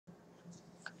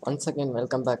Once again,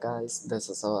 welcome back, guys. This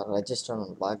is our register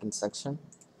and login section.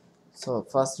 So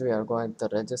first we are going to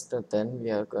register, then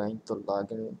we are going to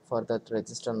login. For that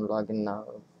register and login now,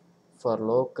 for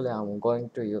locally I'm going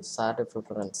to use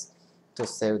SharedPreference to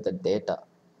save the data.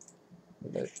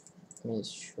 Let me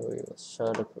show you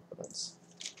SharedPreference.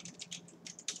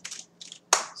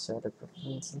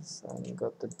 SharedPreferences and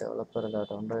go to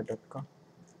developer.android.com.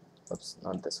 Oops,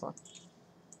 not this one.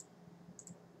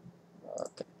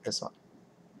 Okay, this one.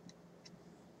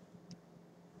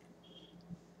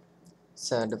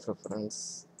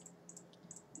 SharedPreference.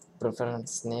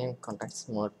 Preference name, context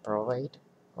mode, provide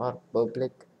or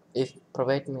public. If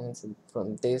provide means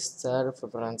from this shared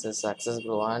preference is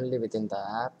accessible only within the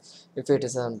app. If it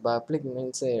is on public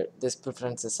means this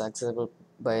preference is accessible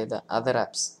by the other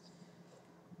apps.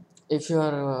 If you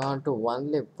are on to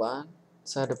only one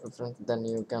shared preference, then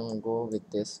you can go with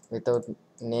this without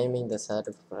naming the shared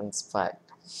preference file.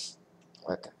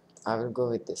 Okay, I will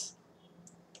go with this.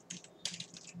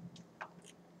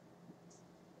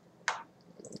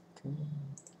 Okay.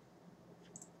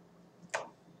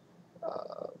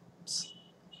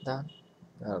 Done.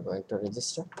 We are going to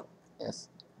register. Yes,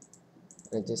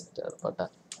 register button.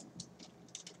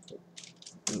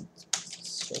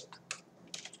 Check.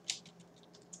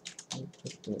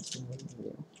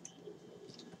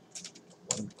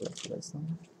 One click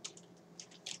lesson.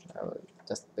 I will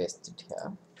just paste it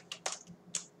here.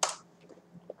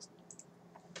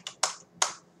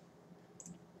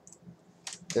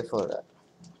 Before that,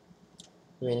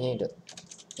 we need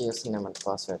username and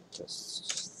password to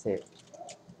save.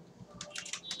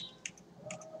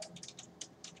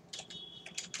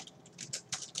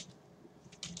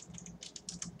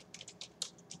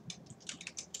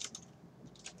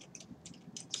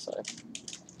 Sorry.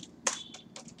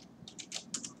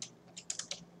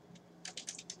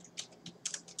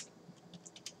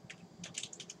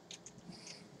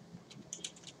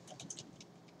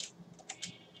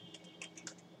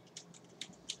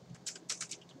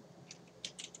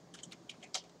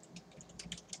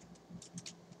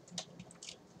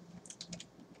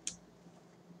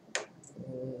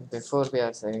 Before we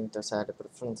are saving to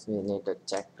SharedPreference, we need to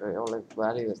check if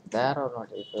value is there or not.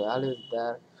 If value is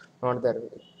there, not there,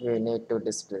 we need to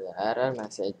display the error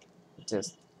message.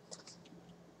 Just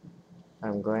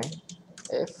I'm going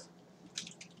if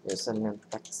username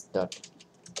text dot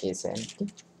is empty,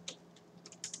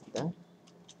 then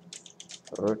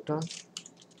return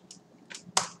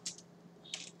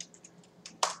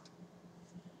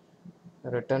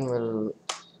will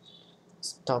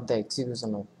stop the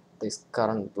execution of this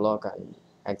current block and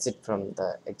exit from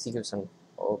the execution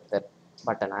of that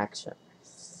button action.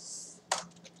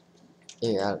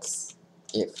 Else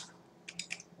if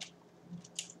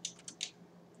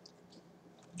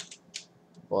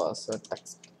password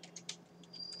text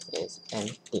is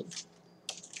empty,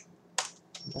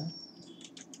 then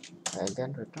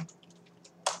again return.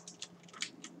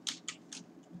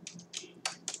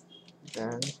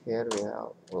 Then here we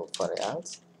have go for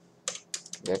else,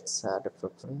 get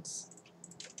SharedPreference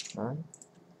and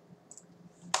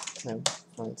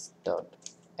preference dot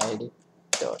edit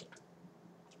dot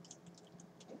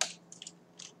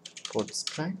put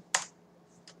string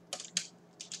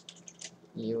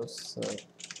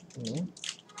username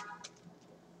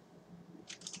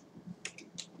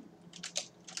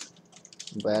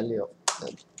value of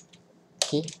the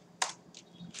key.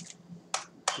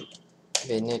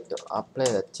 We need to apply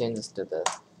the changes to the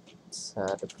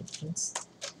SharedPreference.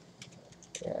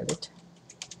 Edit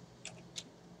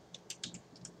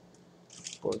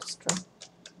put string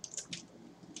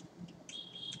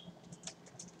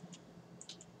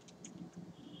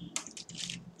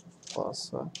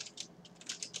password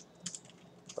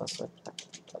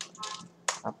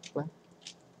apply.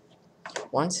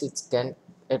 Once it's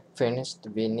finished,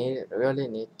 we really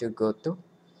need to go to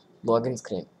login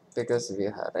screen because we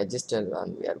are registered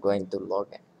and we are going to log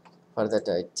in. For that,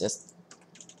 I just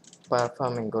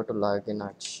performing go to login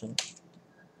action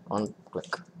on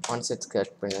click. Once it's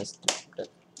get finished,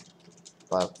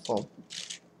 perform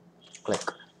click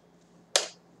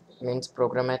means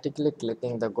programmatically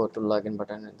clicking the go to login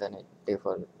button, and then it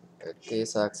default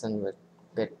this action will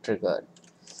get triggered.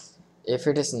 If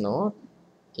it is not,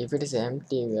 if it is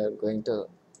empty, we are going to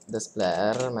display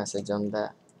error message on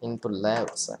the input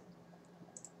left side.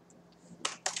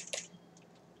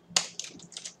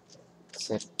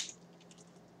 Set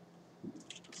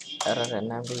error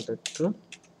enabled to true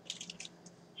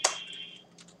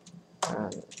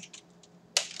and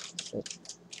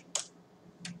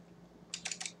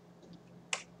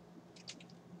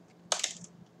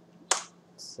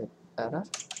set error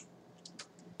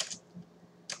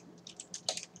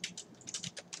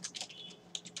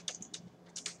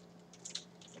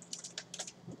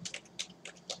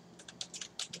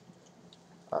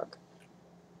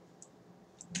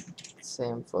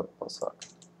Same for password.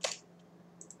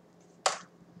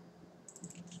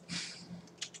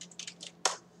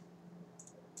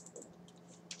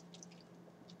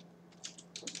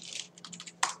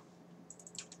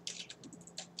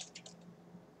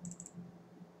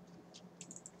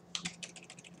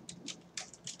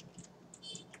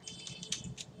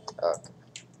 Okay.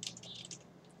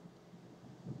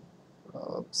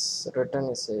 Oops. Return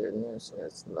is a news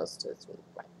as last is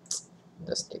fine.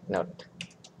 Just ignore it.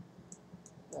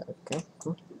 Okay,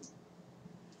 cool.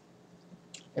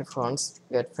 If once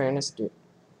get finished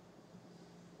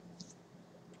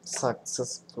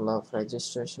successful of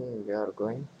registration, we are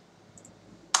going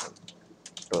to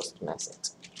post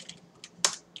message.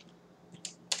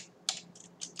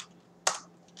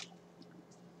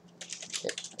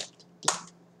 Okay.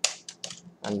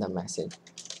 And the message.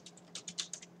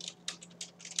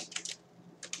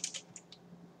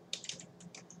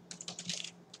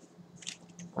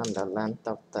 And the length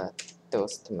of the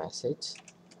toast message.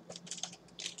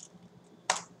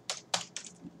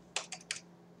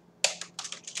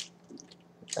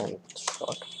 And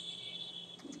short.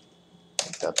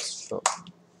 That's short.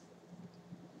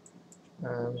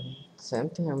 Same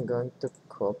thing I'm going to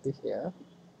copy here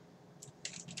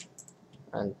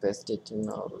and paste it in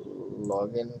our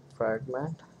login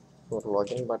fragment for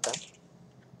login button.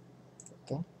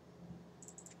 Okay.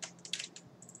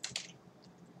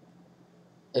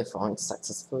 If found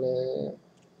successfully,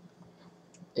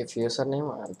 if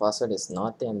username and password is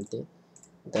not empty,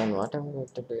 then what I'm going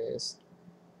to do is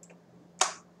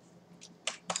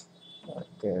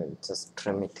okay, just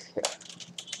trim it here.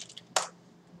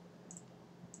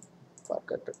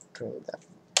 Forgot to trim that.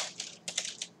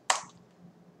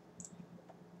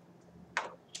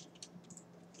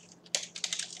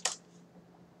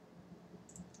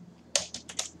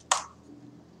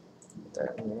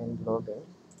 The main login.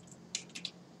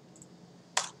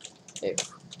 If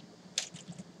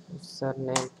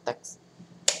username text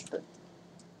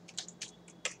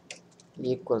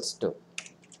equals to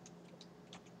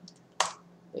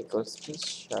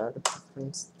shared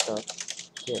preference dot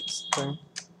txt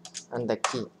and the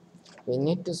key. We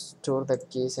need to store the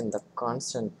keys in the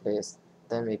constant place,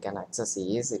 then we can access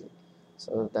easily.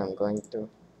 So I'm going to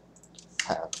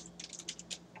have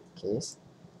keys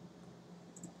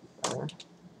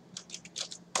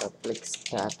public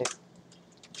static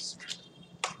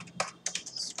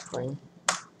string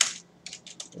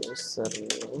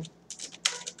username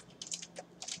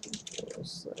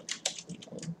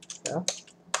yeah,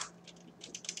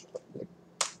 public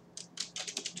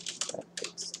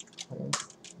static string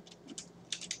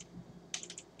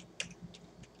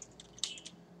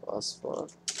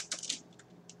password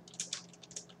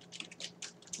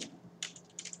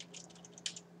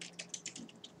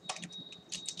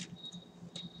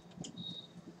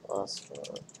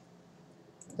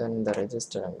then the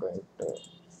register I'm going to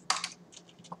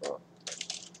go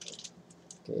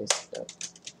case that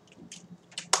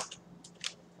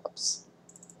oops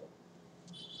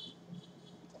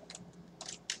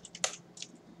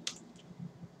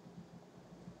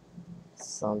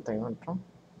something went wrong.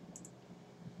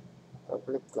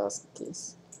 Public class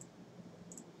keys.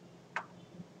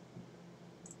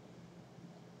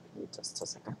 Just a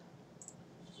second.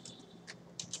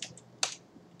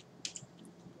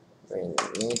 We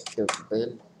need to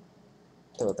build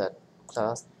to that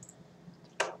class.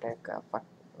 Take a but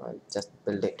just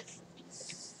build it.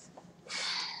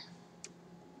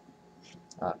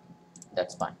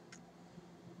 That's fine.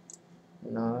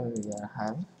 Now we are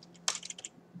having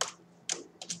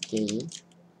key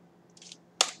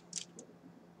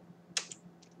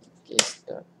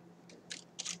start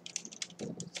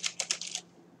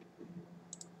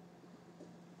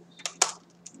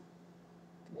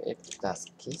create class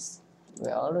keys. We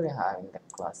are already having the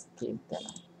class key, then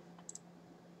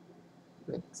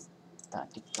click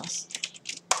static class.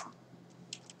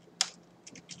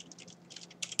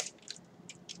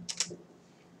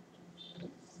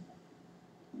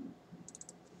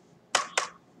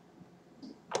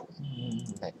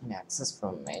 Let me access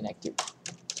from main activity.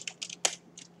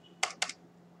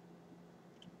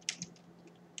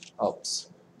 Oops,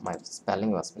 my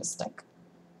spelling was mistake.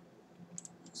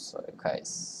 Sorry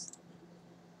guys.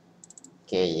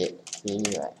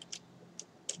 KUI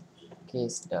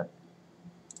keys dot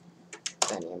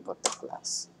then import the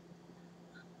class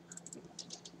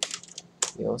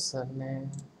username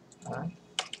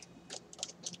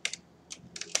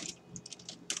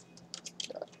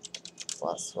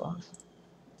password.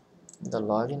 The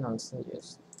login also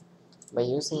used. By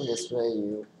using this way,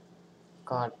 you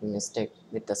can't mistake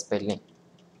with the spelling.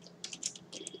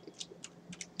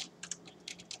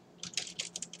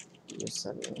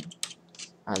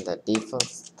 and the default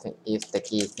string, if the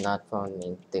key is not found,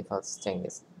 means default string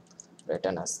is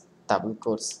written as double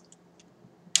quotes,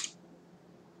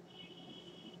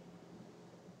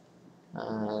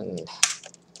 and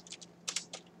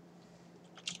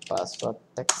password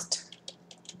text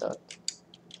dot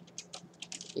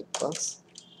equals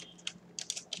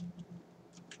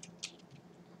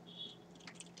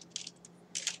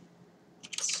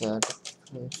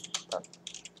SharedPreference dot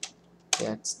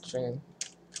get string,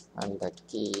 and the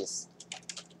key is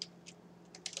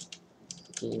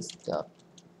the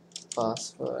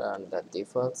password, and the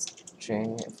default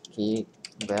string if key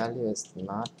value is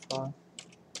not found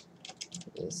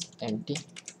is empty,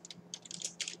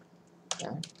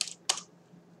 and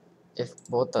if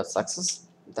both are success,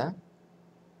 then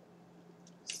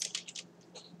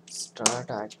start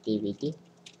activity,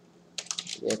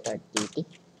 get activity,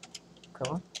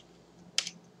 come on,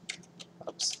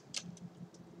 oops,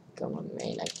 come on,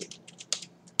 main activity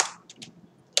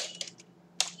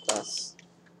plus,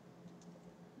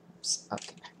 oops,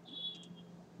 okay,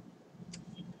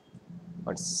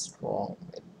 what's wrong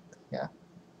with here,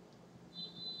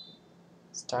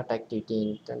 start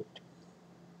activity intent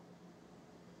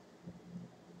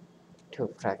to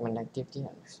fragment activity,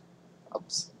 and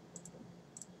oops,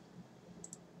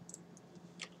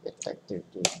 get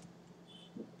activity,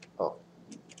 oh,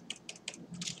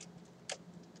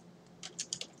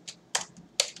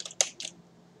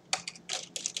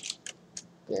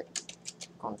 get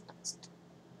context,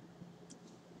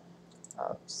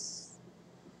 oops,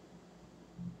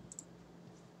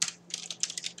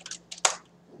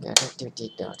 get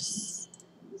activity dot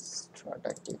start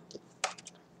activity.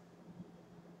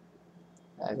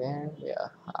 Again we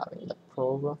are having the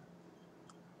problem.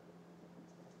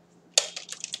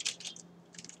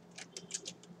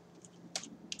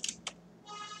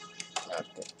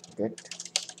 Okay, good.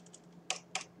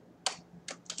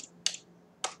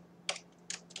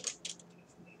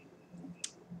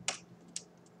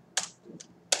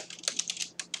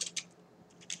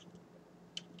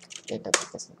 Get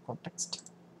application context.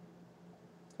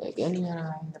 Again we are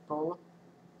having the problem.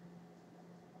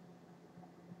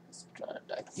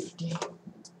 Start activity.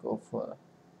 Let's go for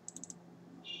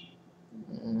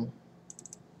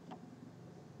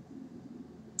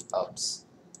outs.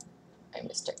 I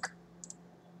mistake.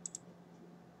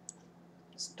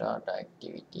 Start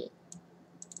activity.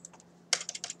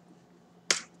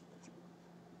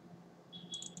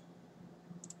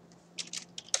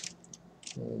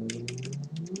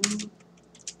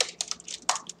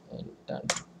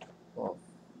 Intent of.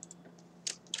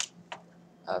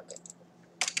 Okay,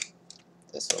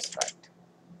 this was right.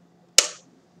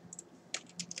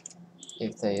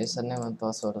 If the username and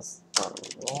password is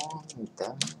wrong,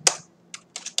 then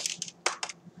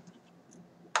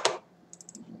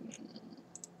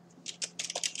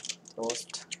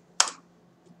toast.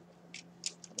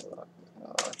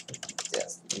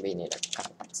 Just we need a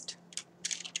context.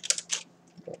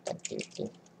 Get activity.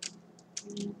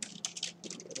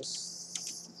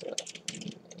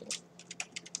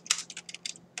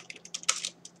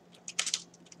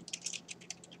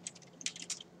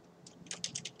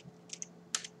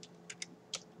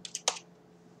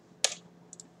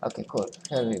 Okay, cool.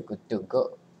 Here we're good to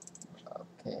go.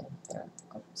 Okay, here,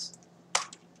 oops.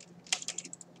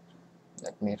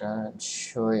 Let me run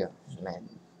show you main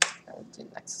the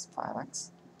next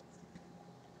 5x.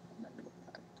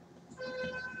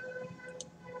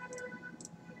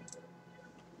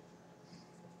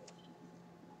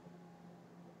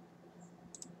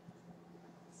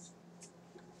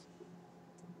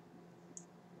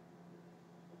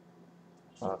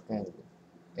 Okay,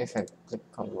 if I click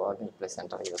on login, please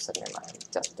enter username. I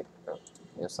just click the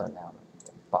username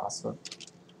and password.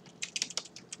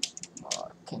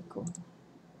 Okay, cool.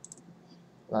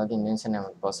 Login username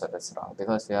and password is wrong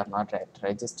because we are not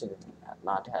registered,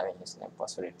 not having username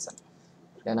password itself.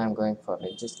 Then I'm going for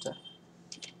register.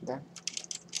 Then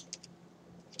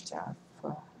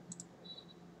Java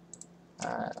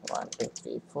 1 2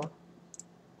 3 4.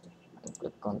 And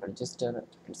click on register.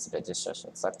 It's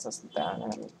registration success.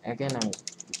 Then again I'm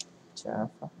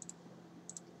Java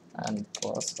and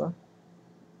password.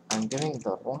 I'm giving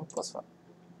the wrong password.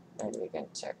 Then we can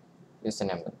check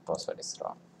username and password is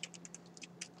wrong.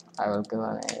 I will give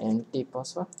an empty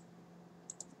password.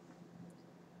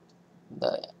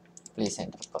 Please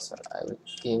enter password. I will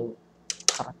give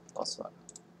correct password.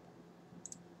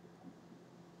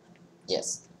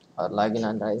 Yes, our login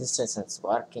and registration is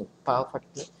working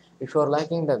perfectly. If you are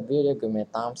liking the video, give me a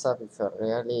thumbs up. If you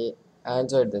really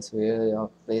enjoyed this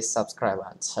video, please subscribe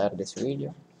and share this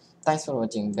video. Thanks for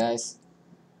watching, guys.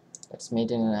 Let's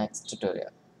meet in the next tutorial.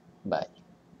 Bye.